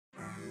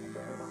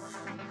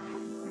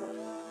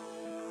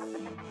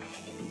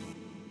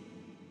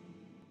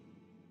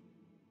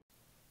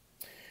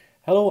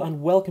Hello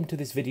and welcome to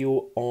this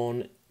video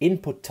on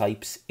input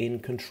types in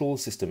control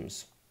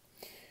systems.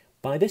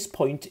 By this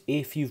point,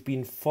 if you've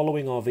been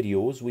following our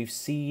videos, we've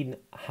seen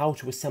how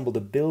to assemble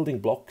the building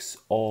blocks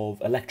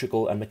of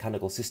electrical and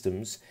mechanical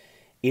systems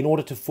in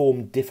order to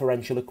form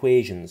differential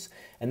equations,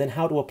 and then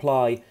how to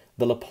apply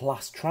the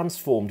Laplace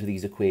transform to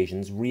these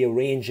equations,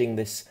 rearranging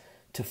this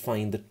to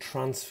find the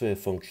transfer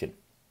function.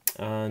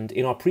 And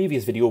in our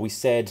previous video, we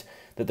said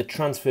that the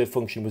transfer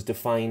function was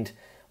defined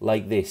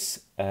like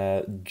this,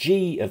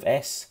 g of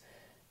s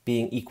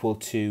being equal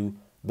to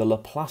the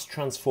Laplace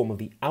transform of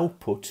the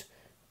output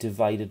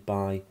divided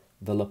by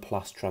the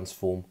Laplace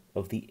transform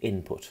of the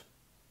input.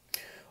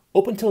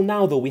 Up until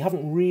now, though, we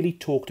haven't really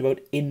talked about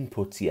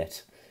inputs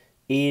yet.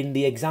 In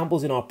the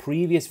examples in our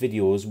previous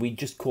videos, we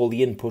just call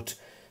the input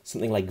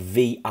something like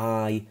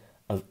Vi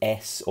of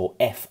S or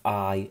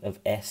Fi of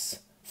S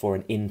for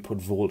an input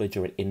voltage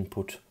or an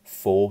input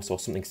force or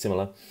something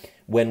similar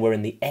when we're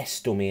in the S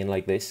domain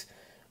like this.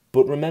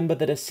 But remember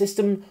that a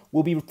system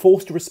will be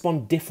forced to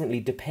respond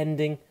differently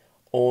depending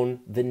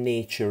on the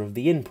nature of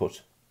the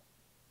input.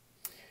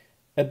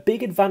 A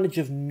big advantage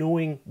of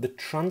knowing the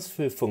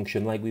transfer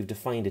function like we've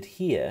defined it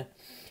here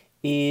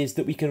is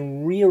that we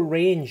can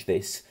rearrange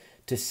this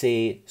to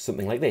say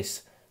something like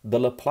this. The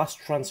Laplace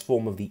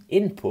transform of the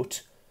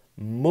input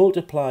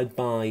multiplied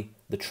by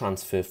the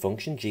transfer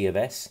function g of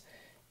s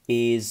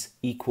is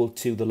equal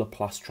to the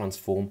Laplace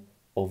transform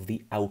of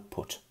the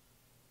output.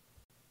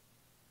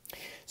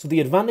 So the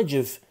advantage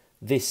of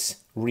this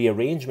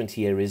rearrangement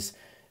here is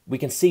we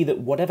can see that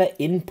whatever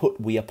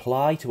input we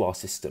apply to our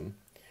system,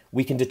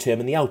 we can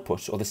determine the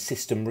output or the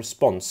system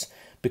response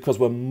because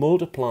we're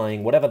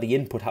multiplying whatever the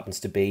input happens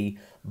to be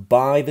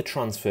by the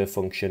transfer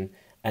function,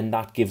 and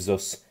that gives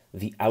us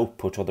the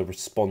output or the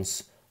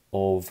response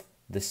of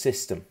the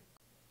system.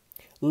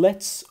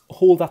 Let's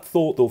hold that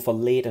thought though for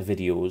later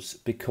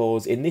videos,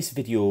 because in this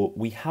video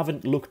we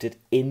haven't looked at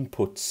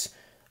inputs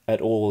at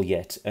all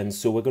yet, and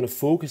so we're going to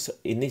focus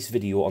in this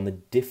video on the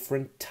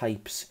different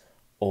types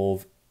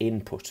of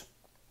input.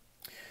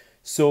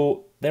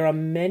 So there are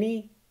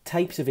many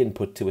types of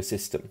input to a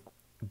system,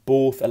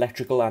 both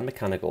electrical and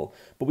mechanical,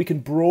 but we can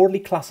broadly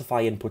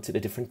classify inputs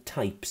into different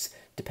types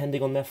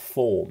depending on their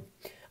form.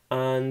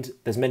 And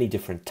there's many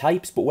different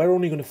types, but we're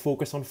only going to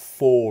focus on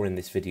 4 in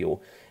this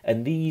video,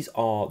 and these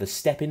are the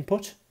step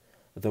input,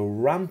 the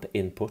ramp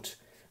input,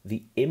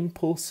 the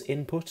impulse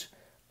input,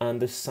 and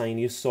the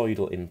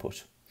sinusoidal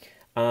input.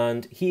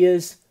 And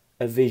here's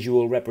a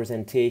visual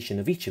representation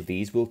of each of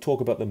these. We'll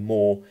talk about them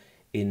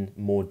in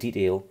more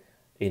detail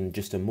in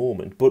just a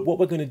moment. But what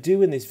we're going to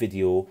do in this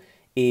video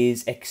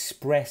is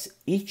express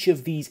each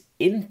of these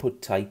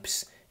input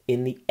types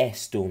in the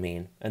S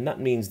domain. And that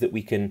means that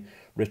we can,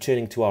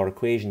 returning to our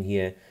equation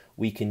here,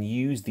 we can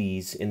use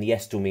these in the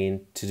S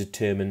domain to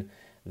determine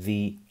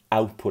the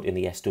output in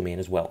the S domain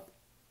as well.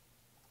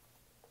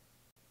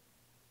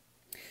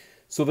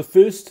 So the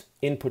first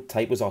input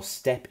type was our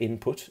step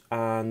input,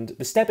 and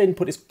the step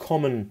input is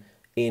common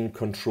in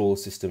control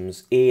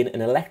systems. In an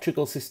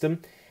electrical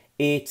system,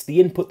 it's the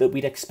input that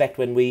we'd expect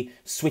when we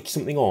switch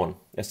something on.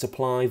 A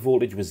supply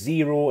voltage was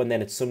 0, and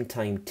then at some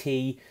time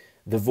t,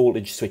 the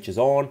voltage switches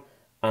on,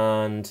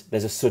 and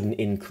there's a sudden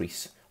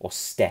increase or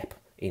step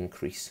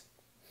increase.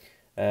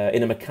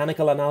 In a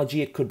mechanical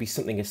analogy, it could be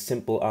something as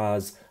simple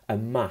as a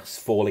mass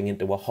falling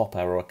into a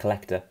hopper or a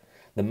collector.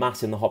 The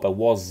mass in the hopper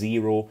was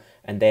 0,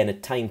 and then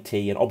at time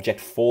t, an object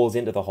falls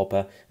into the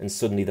hopper, and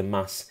suddenly the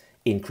mass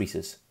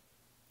increases.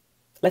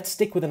 Let's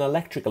stick with an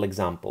electrical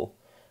example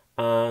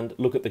and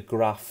look at the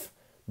graph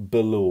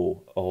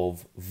below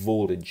of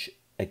voltage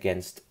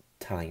against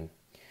time.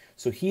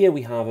 So here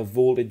we have a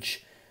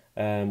voltage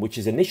which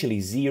is initially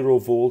 0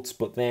 volts,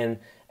 but then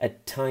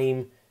at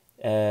time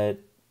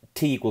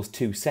t equals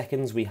 2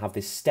 seconds, we have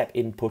this step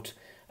input,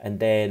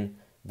 and then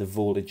the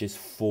voltage is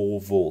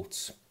 4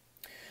 volts.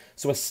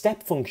 So a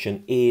step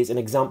function is an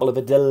example of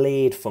a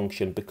delayed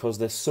function because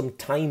there's some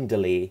time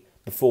delay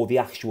before the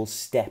actual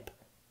step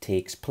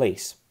takes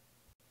place.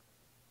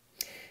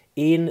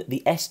 In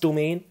the S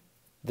domain,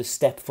 the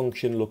step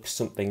function looks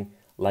something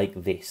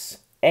like this.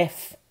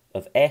 F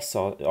of S,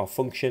 our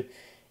function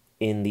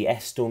in the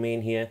S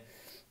domain here,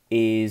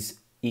 is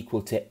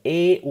equal to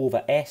A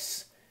over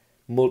S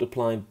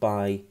multiplied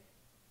by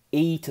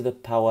e to the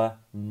power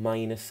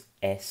minus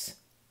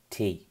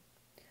st.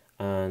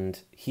 And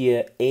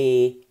here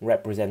A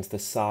represents the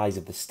size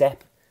of the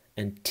step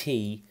and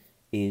t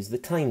is the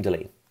time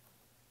delay.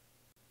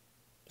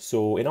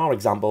 So in our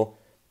example,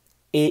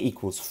 A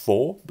equals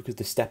 4 because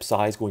the step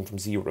size going from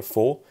 0 to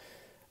 4,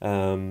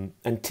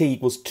 and t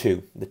equals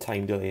 2, the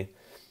time delay,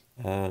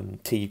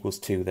 t equals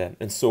 2 there.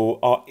 And so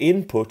our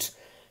input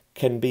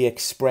can be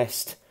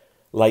expressed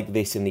like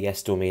this in the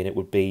S domain. It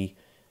would be,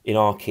 in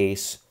our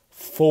case,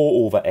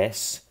 4 over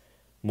S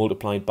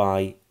multiplied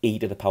by e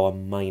to the power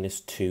minus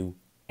 2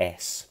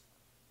 S.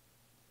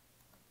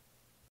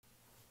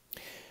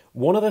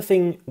 One other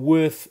thing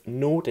worth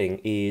noting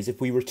is if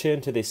we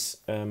return to this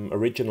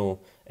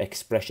original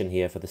expression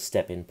here for the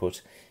step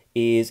input,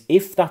 is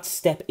if that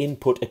step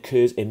input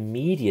occurs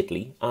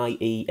immediately,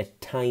 i.e. at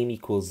time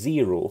equals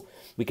 0,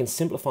 we can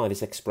simplify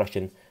this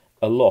expression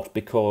a lot,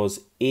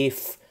 because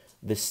if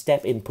the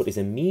step input is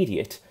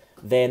immediate,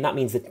 then that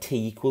means that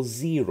t equals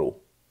 0.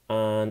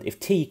 And if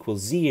t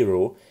equals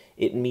 0,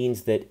 it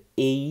means that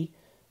e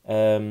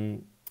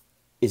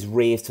is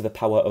raised to the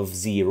power of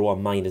 0 or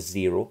minus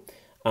 0,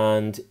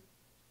 and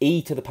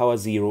e to the power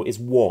 0 is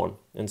 1.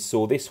 And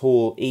so this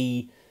whole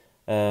e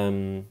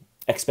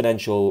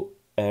exponential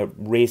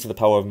raised to the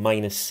power of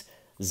minus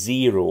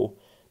 0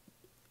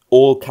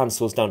 all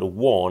cancels down to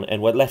 1,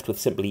 and we're left with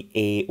simply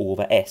a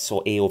over s,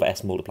 or a over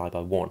s multiplied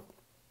by 1.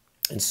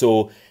 And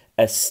so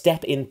a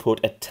step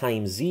input at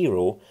time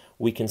 0,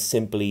 we can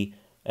simply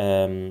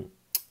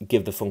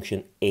give the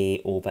function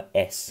a over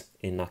s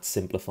in that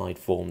simplified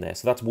form there.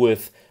 So that's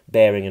worth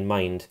bearing in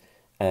mind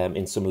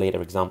in some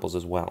later examples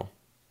as well.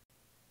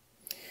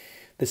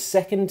 The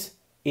second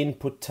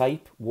input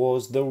type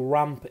was the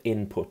ramp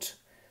input,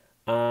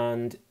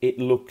 and it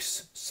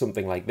looks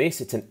something like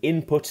this. It's an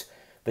input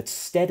that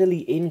steadily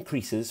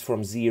increases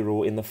from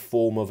 0 in the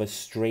form of a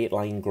straight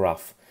line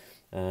graph.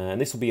 And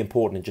this will be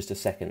important in just a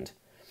second.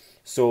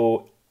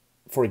 So,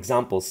 for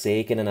example's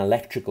sake, in an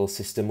electrical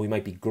system, we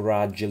might be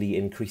gradually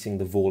increasing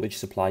the voltage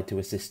supplied to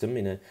a system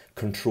in a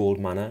controlled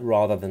manner,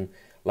 rather than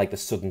like the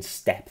sudden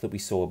step that we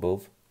saw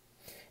above.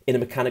 In a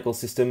mechanical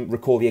system,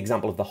 recall the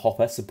example of the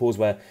hopper. Suppose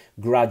we're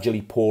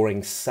gradually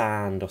pouring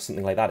sand or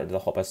something like that into the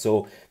hopper.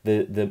 So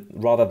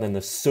rather than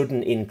the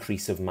sudden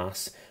increase of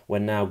mass, we're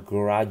now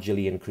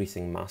gradually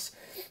increasing mass.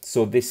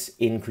 So this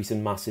increase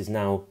in mass is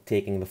now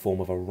taking the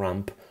form of a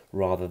ramp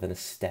rather than a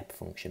step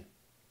function.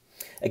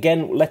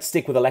 Again, let's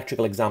stick with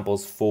electrical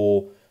examples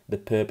for the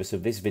purpose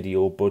of this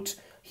video, but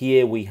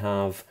here we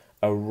have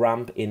a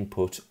ramp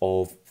input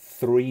of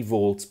 3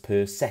 volts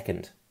per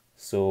second.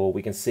 So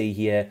we can see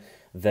here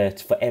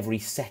that for every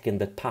second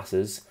that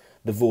passes,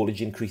 the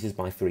voltage increases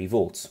by 3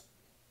 volts.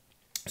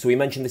 So we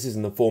mentioned this is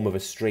in the form of a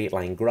straight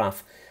line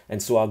graph,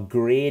 and so our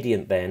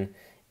gradient then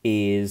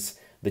is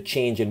the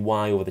change in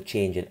y over the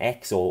change in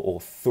x, or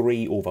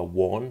 3 over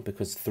 1,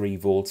 because 3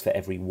 volts for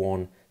every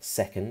 1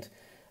 second.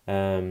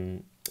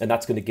 And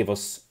that's going to give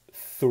us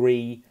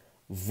 3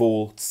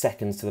 volt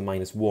seconds to the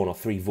minus 1, or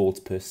 3 volts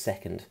per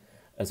second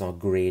as our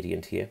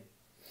gradient here.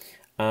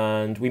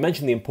 And we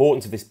mentioned the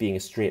importance of this being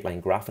a straight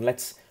line graph, and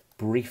let's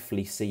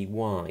briefly see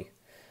why.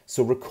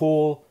 So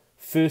recall,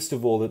 first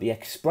of all, that the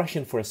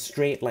expression for a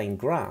straight line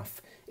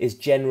graph is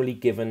generally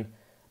given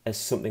as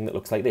something that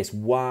looks like this: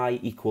 y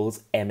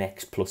equals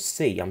mx plus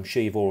c. I'm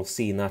sure you've all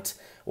seen that,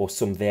 or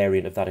some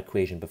variant of that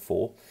equation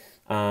before.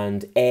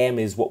 And m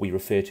is what we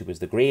refer to as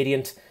the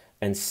gradient,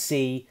 and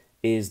c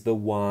is the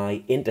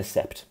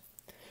y-intercept.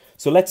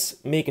 So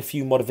let's make a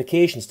few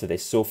modifications to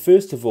this. So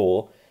first of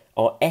all,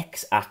 our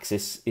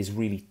x-axis is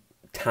really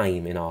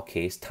time in our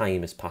case.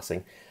 Time is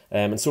passing.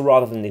 And so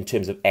rather than in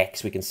terms of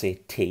x, we can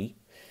say t.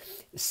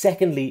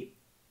 Secondly,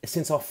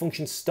 since our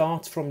function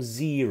starts from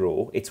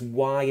 0, its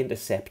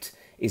y-intercept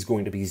is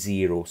going to be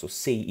 0. So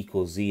c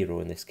equals 0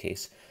 in this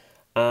case.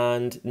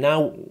 And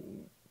now,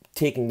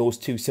 taking those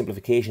two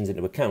simplifications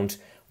into account,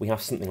 we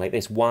have something like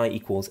this: y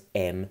equals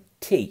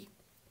mt.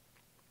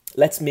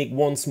 Let's make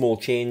one small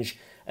change,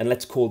 and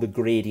let's call the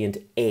gradient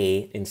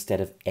a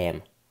instead of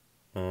m.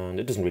 And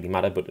it doesn't really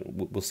matter, but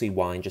we'll see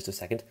why in just a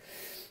second.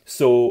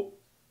 So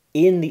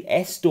in the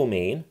S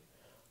domain,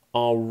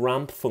 our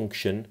ramp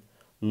function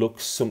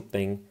looks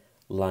something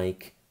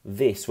like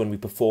this. When we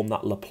perform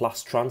that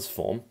Laplace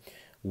transform,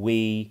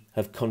 we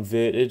have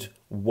converted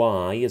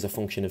y as a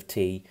function of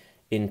t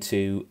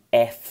into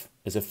f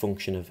as a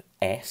function of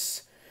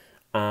s,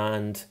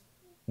 and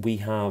we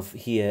have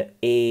here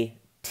a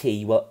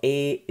t. Well,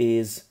 a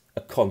is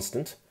a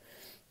constant,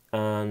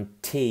 and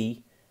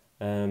t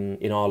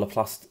in our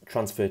Laplace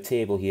transfer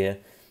table here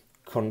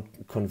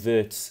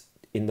converts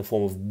in the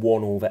form of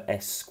 1 over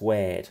s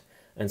squared.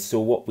 And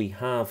so what we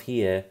have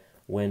here,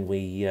 when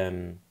we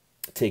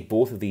take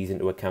both of these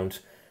into account,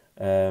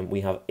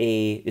 we have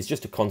a is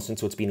just a constant,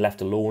 so it's been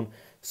left alone.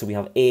 So we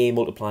have a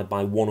multiplied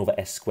by 1 over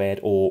s squared,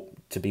 or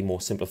to be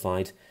more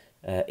simplified,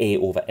 a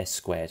over s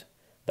squared.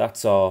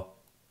 That's our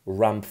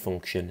ramp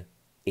function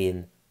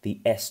in the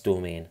S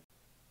domain.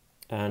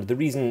 And the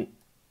reason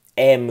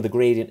the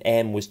gradient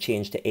m was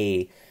changed to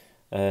a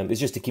is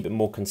just to keep it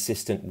more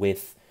consistent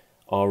with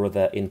our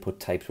other input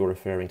types. We're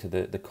referring to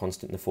the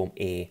constant in the form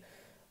a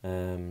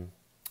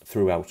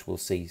throughout. We'll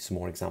see some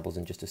more examples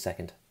in just a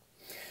second.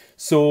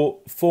 So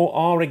for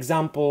our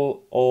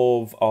example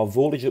of our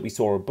voltage that we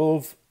saw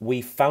above,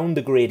 we found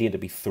the gradient to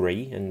be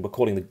 3, and we're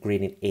calling the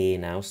gradient a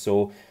now.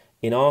 So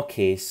in our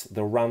case,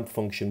 the ramp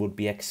function would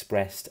be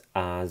expressed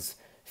as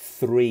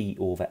 3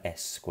 over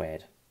s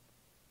squared.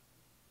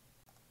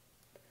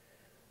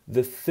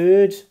 The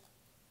third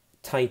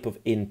type of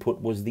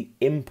input was the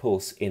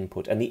impulse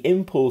input, and the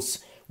impulse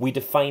we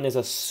define as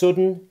a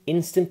sudden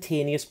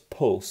instantaneous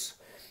pulse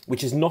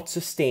which is not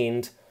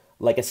sustained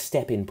like a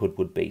step input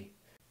would be.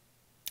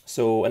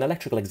 So an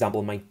electrical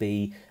example might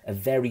be a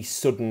very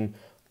sudden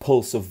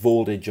pulse of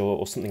voltage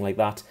or something like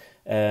that,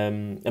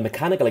 A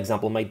mechanical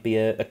example might be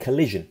a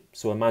collision.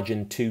 So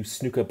imagine two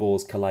snooker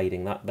balls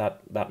colliding.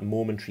 That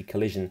momentary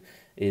collision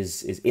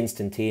is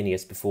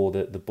instantaneous before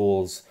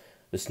the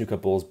snooker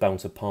balls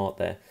bounce apart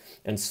there.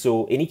 And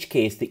so in each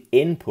case, the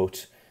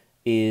input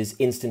is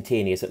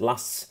instantaneous. It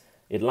lasts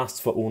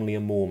for only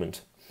a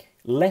moment.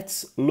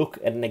 Let's look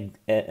at an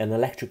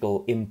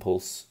electrical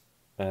impulse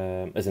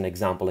as an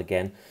example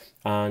again.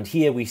 And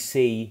here we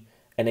see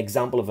an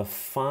example of a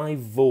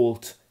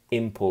 5-volt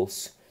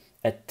impulse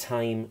at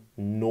time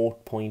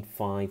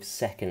 0.5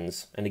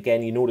 seconds. And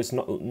again, you notice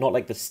not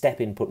like the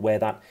step input where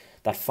that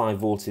 5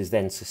 volts is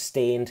then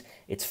sustained.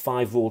 It's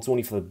 5 volts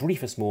only for the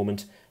briefest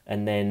moment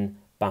and then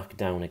back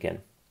down again.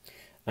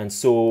 And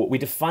so we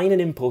define an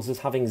impulse as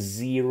having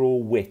 0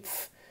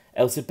 width,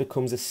 else it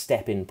becomes a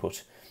step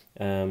input,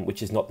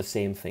 which is not the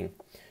same thing.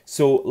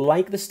 So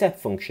like the step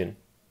function,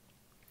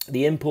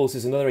 the impulse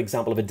is another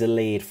example of a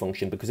delayed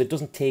function because it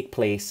doesn't take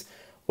place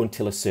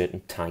until a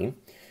certain time.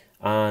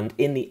 And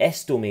in the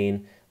S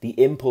domain, the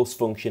impulse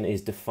function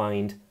is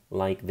defined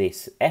like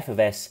this. F of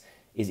S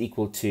is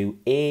equal to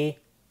A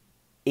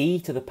e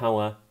to the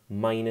power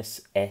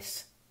minus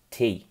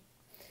st.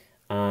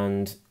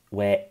 And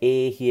where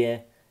A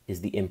here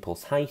is the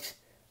impulse height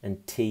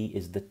and t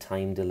is the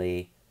time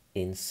delay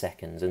in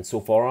seconds. And so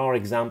for our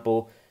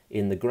example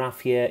in the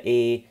graph here,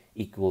 A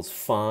equals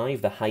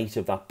 5, the height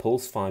of that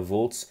pulse, 5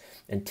 volts,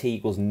 and t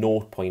equals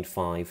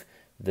 0.5,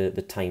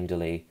 the time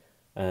delay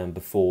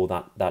before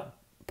that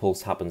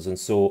pulse happens. And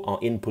so our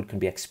input can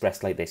be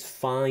expressed like this: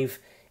 5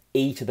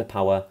 e to the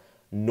power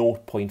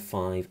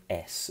 0.5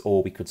 s,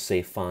 or we could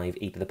say 5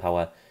 e to the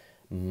power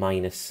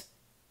minus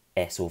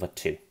s over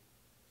 2.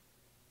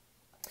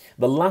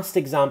 The last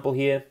example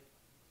here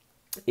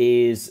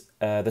is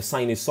the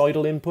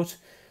sinusoidal input,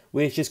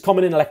 which is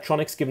common in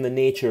electronics given the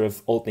nature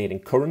of alternating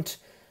current,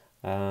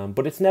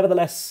 but it's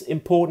nevertheless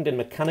important in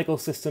mechanical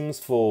systems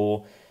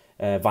for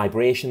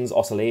vibrations,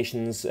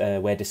 oscillations,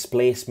 where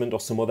displacement or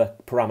some other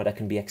parameter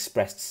can be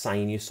expressed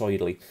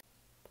sinusoidally.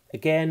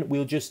 Again,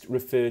 we'll just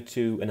refer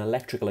to an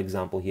electrical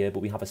example here,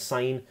 but we have a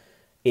sine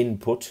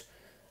input,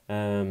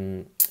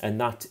 and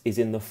that is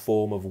in the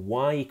form of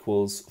y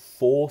equals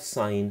 4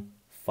 sine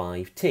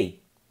 5t.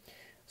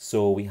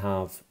 So we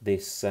have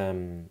this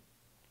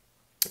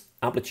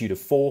amplitude of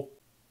 4,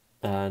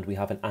 and we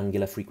have an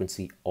angular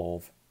frequency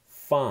of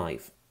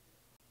 5.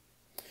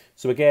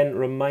 So again,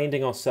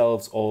 reminding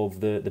ourselves of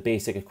the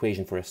basic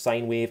equation for a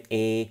sine wave,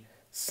 A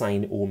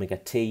sine omega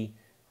t.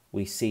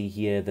 We see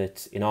here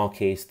that in our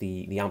case,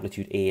 the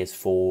amplitude A is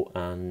 4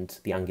 and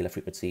the angular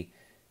frequency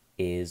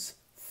is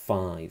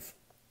 5.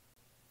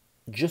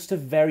 Just a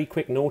very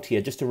quick note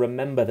here, just to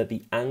remember that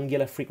the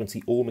angular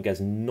frequency omega is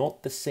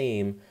not the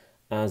same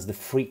as the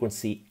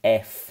frequency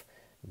f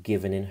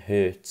given in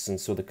hertz. And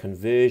so the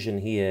conversion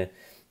here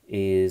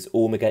is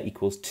omega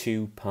equals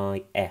 2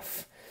 pi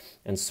f.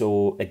 And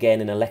so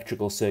again, in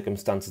electrical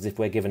circumstances, if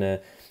we're given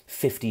a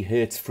 50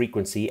 hertz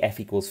frequency, f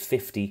equals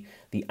 50,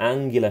 the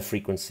angular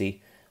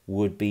frequency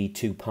would be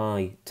 2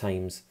 pi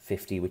times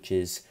 50, which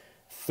is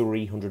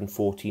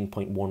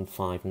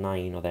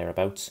 314.159 or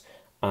thereabouts.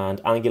 And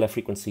angular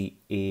frequency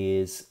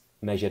is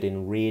measured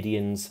in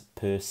radians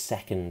per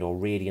second, or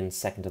radians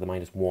second to the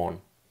minus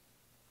 1.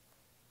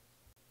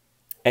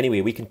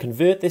 Anyway, we can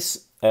convert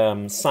this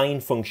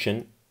sine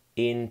function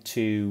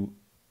into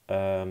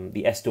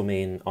the S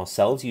domain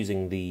ourselves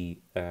using the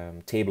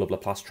table of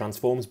Laplace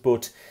transforms,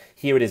 but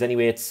here it is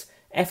anyway. It's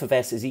f of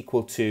s is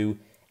equal to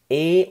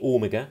a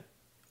omega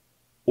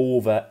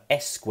over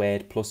s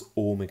squared plus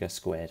omega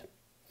squared.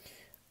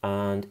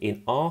 And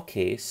in our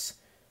case,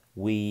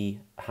 we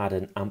had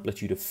an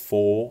amplitude of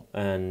 4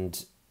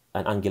 and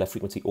an angular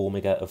frequency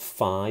omega of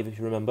 5, if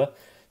you remember.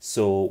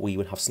 So we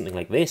would have something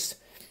like this.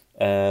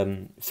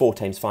 4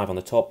 times 5 on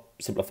the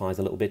top simplifies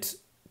a little bit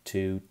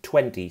to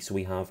 20. So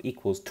we have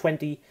equals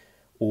 20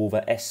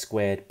 over s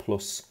squared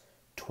plus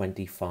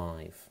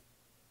 25.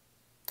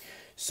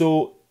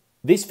 So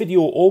this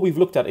video, all we've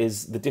looked at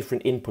is the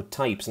different input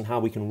types and how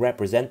we can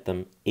represent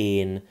them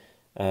in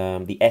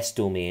the S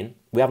domain.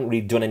 We haven't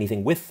really done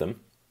anything with them,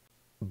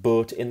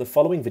 but in the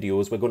following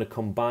videos, we're going to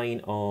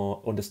combine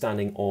our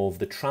understanding of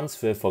the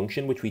transfer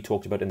function, which we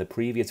talked about in the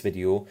previous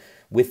video,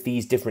 with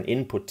these different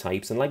input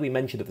types. And like we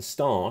mentioned at the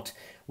start,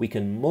 we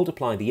can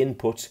multiply the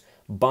input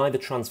by the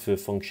transfer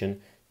function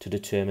to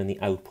determine the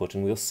output.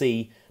 And we'll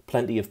see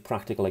plenty of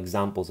practical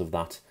examples of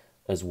that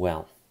as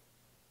well.